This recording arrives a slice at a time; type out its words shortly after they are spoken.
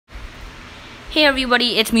Hey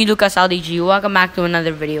everybody, it's me Lucas LDG. Welcome back to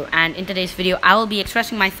another video, and in today's video I will be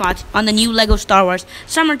expressing my thoughts on the new LEGO Star Wars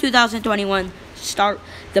Summer 2021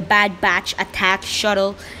 The Bad Batch Attack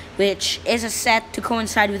Shuttle, which is a set to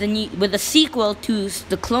coincide with a sequel to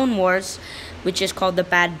the Clone Wars, which is called The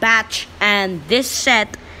Bad Batch. And this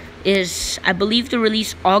set is, I believe, to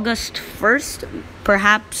release August 1st,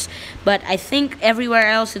 perhaps, but I think everywhere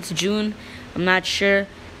else it's June. I'm not sure.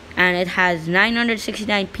 And it has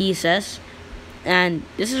 969 pieces. And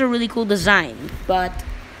this is a really cool design, but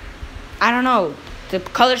I don't know, the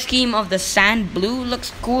color scheme of the sand blue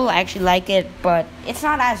looks cool. I actually like it, but it's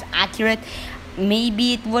not as accurate.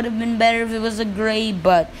 Maybe it would have been better if it was a gray,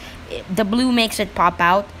 but the blue makes it pop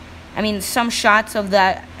out. I mean, some shots of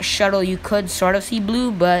that shuttle you could sort of see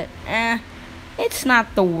blue, but it's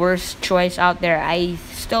not the worst choice out there. I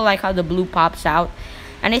still like how the blue pops out,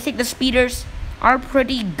 and I think the speeders are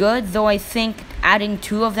pretty good, though I think adding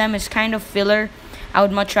 2 of them is kind of filler. I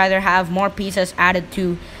would much rather have more pieces added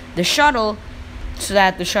to the shuttle so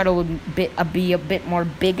that the shuttle would be a bit more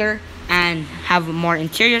bigger and have more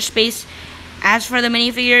interior space. As for the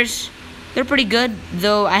minifigures, they're pretty good,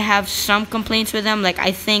 though I have some complaints with them. Like,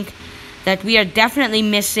 I think that we are definitely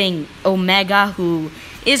missing Omega, who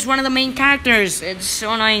is one of the main characters. It's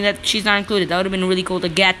so annoying that she's not included. That would have been really cool to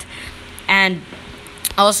get. And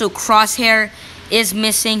also, Crosshair is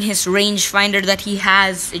missing his rangefinder that he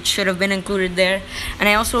has. It should have been included there. And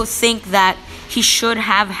I also think that he should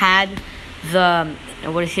have had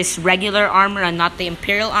his regular armor and not the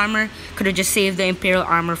Imperial armor. Could have just saved the Imperial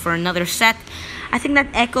armor for another set. I think that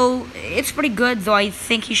Echo, it's pretty good, though I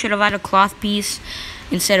think he should have had a cloth piece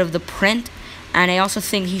instead of the print. And I also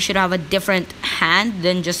think he should have a different hand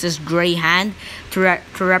than just this gray hand to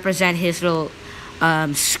represent his little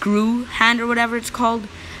screw hand or whatever it's called.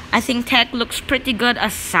 I think Tech looks pretty good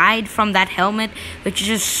aside from that helmet, which is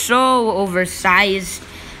just so oversized,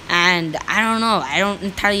 and I don't know, I don't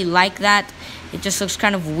entirely like that. It just looks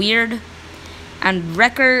kind of weird. And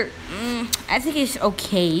Wrecker, I think he's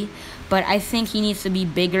okay, but I think he needs to be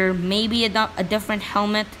bigger, maybe a different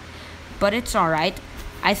helmet, but it's alright.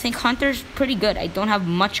 I think Hunter's pretty good. I don't have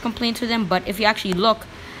much complaints with him, but if you actually look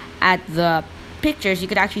at the pictures, you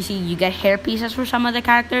could actually see you get hair pieces for some of the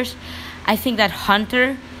characters. I think that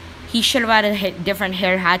Hunter, he should have had a different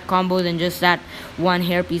hair hat combo than just that one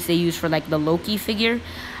hair piece they use for like the Loki figure.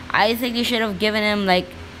 I think they should have given him like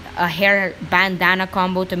a hair bandana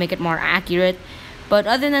combo to make it more accurate. But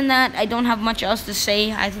other than that, I don't have much else to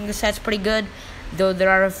say. I think the set's pretty good, though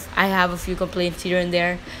I have a few complaints here and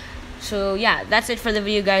there. So yeah, that's it for the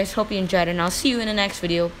video, guys. Hope you enjoyed, and I'll see you in the next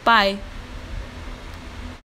video. Bye.